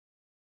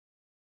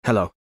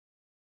Hello.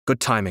 Good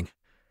timing.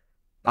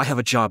 I have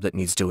a job that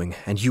needs doing,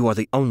 and you are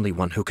the only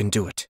one who can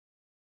do it.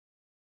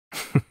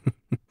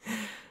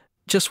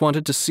 Just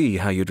wanted to see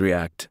how you'd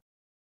react.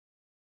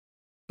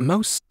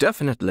 Most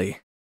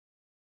definitely.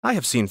 I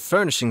have seen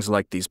furnishings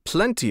like these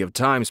plenty of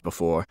times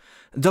before,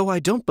 though I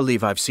don't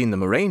believe I've seen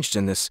them arranged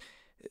in this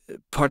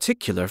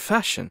particular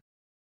fashion.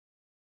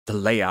 The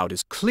layout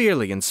is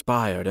clearly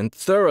inspired and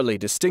thoroughly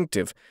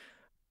distinctive.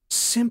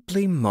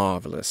 Simply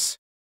marvelous.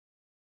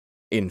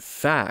 In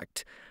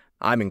fact,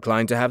 I'm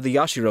inclined to have the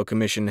Yashiro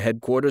Commission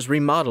headquarters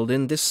remodeled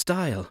in this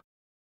style.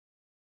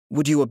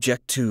 Would you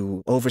object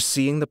to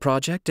overseeing the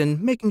project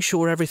and making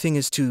sure everything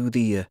is to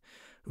the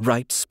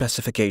right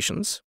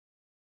specifications?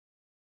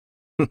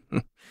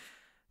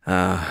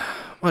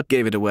 What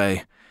gave it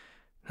away?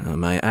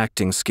 My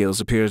acting skills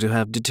appear to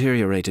have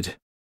deteriorated.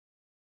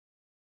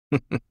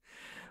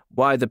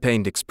 Why the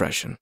pained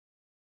expression?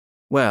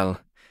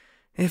 Well,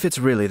 if it's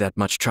really that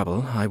much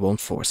trouble, I won't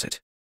force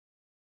it.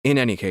 In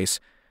any case,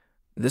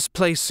 this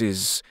place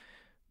is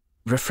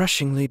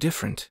refreshingly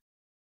different.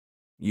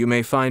 You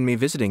may find me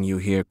visiting you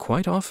here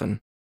quite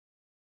often.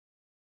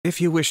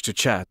 If you wish to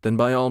chat, then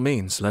by all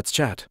means, let's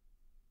chat.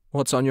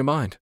 What's on your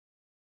mind?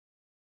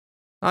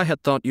 I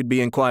had thought you'd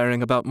be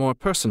inquiring about more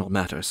personal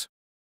matters.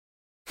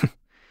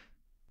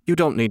 You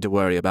don't need to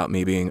worry about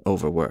me being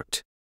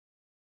overworked.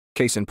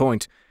 Case in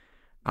point,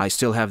 I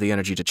still have the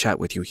energy to chat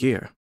with you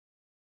here.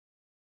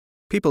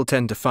 People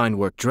tend to find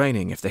work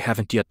draining if they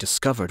haven't yet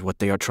discovered what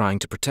they are trying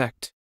to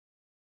protect.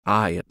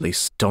 I, at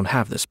least, don't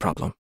have this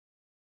problem.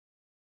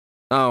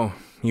 Oh,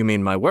 you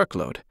mean my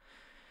workload?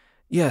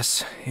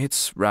 Yes,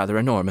 it's rather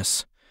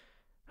enormous.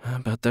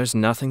 But there's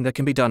nothing that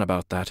can be done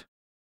about that.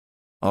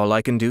 All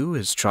I can do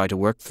is try to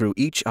work through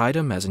each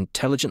item as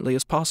intelligently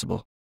as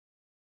possible.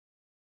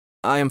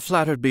 I am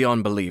flattered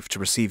beyond belief to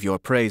receive your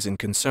praise and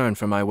concern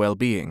for my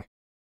well-being.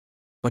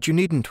 But you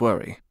needn't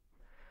worry.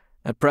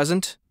 At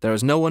present, there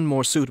is no one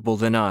more suitable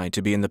than I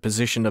to be in the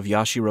position of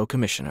Yashiro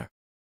Commissioner.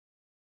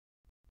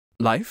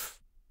 Life?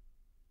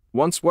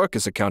 Once work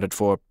is accounted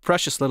for,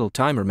 precious little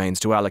time remains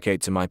to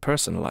allocate to my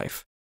personal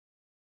life.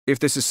 If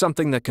this is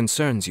something that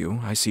concerns you,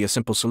 I see a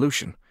simple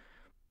solution.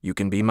 You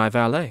can be my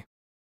valet.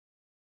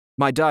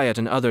 My diet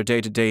and other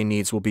day-to-day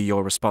needs will be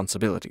your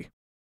responsibility.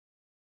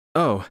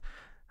 Oh,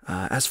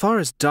 as far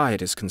as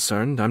diet is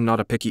concerned, I'm not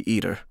a picky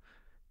eater.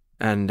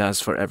 And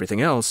as for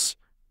everything else...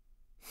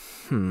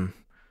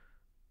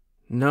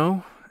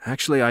 No,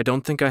 actually I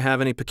don't think I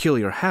have any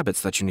peculiar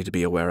habits that you need to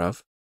be aware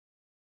of.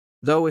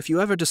 Though if you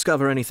ever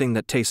discover anything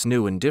that tastes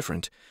new and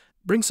different,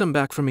 bring some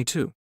back for me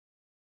too.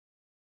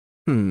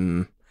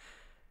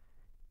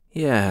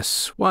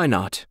 Yes, why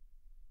not?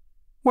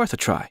 Worth a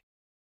try.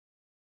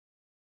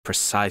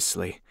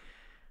 Precisely.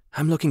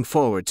 I'm looking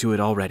forward to it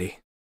already.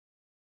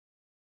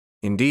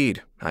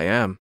 Indeed, I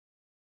am.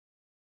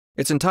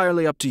 It's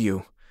entirely up to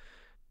you.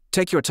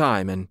 Take your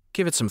time and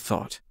give it some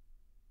thought.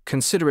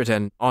 Consider it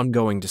an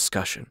ongoing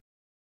discussion.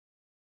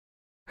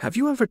 Have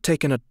you ever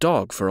taken a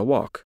dog for a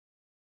walk?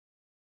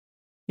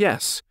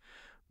 Yes,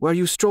 where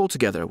you stroll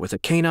together with a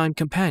canine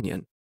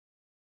companion.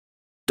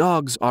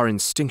 Dogs are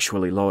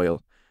instinctually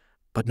loyal,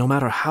 but no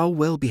matter how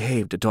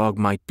well-behaved a dog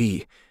might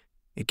be,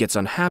 it gets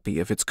unhappy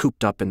if it's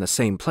cooped up in the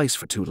same place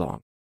for too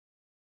long.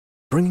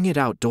 Bringing it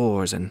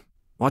outdoors and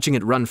watching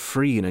it run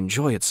free and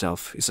enjoy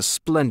itself is a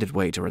splendid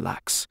way to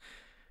relax.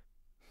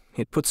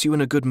 It puts you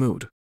in a good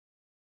mood.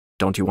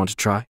 Don't you want to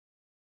try?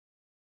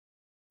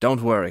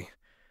 Don't worry.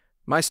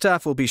 My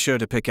staff will be sure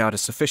to pick out a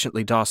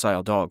sufficiently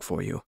docile dog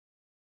for you.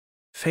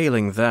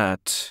 Failing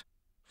that,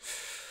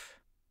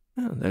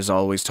 there's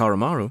always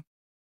Tarumaru.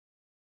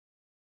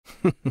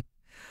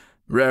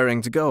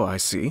 Raring to go, I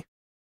see.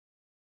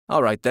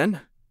 All right,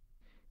 then.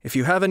 If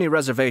you have any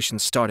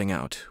reservations starting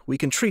out, we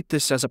can treat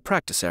this as a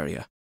practice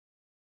area.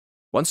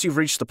 Once you've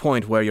reached the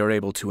point where you're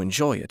able to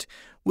enjoy it,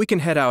 we can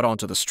head out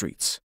onto the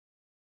streets.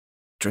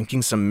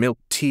 Drinking some milk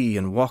tea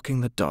and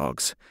walking the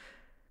dogs.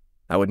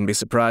 I wouldn't be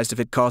surprised if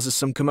it causes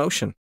some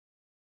commotion.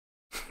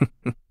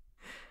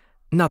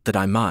 Not that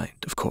I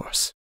mind, of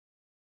course.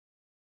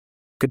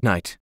 Good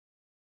night.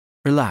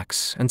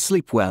 Relax and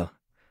sleep well.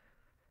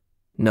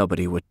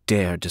 Nobody would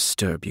dare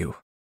disturb you.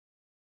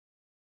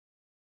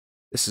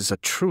 This is a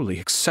truly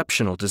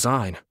exceptional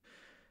design.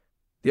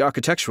 The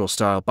architectural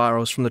style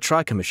borrows from the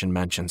Tri-Commission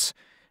mansions,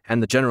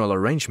 and the general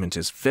arrangement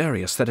is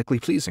very aesthetically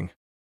pleasing.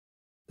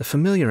 The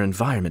familiar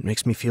environment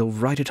makes me feel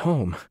right at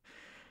home,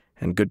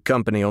 and good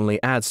company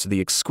only adds to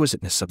the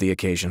exquisiteness of the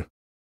occasion.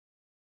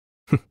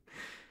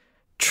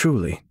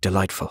 Truly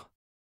delightful.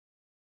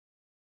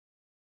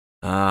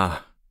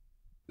 Ah,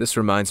 this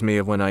reminds me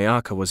of when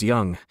Ayaka was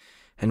young,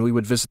 and we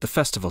would visit the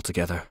festival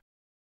together.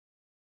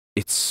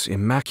 It's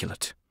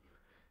immaculate.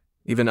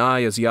 Even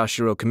I, as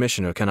Yashiro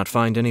Commissioner, cannot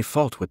find any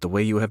fault with the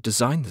way you have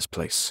designed this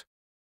place.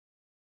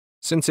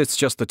 Since it's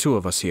just the two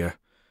of us here,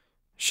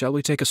 shall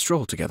we take a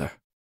stroll together?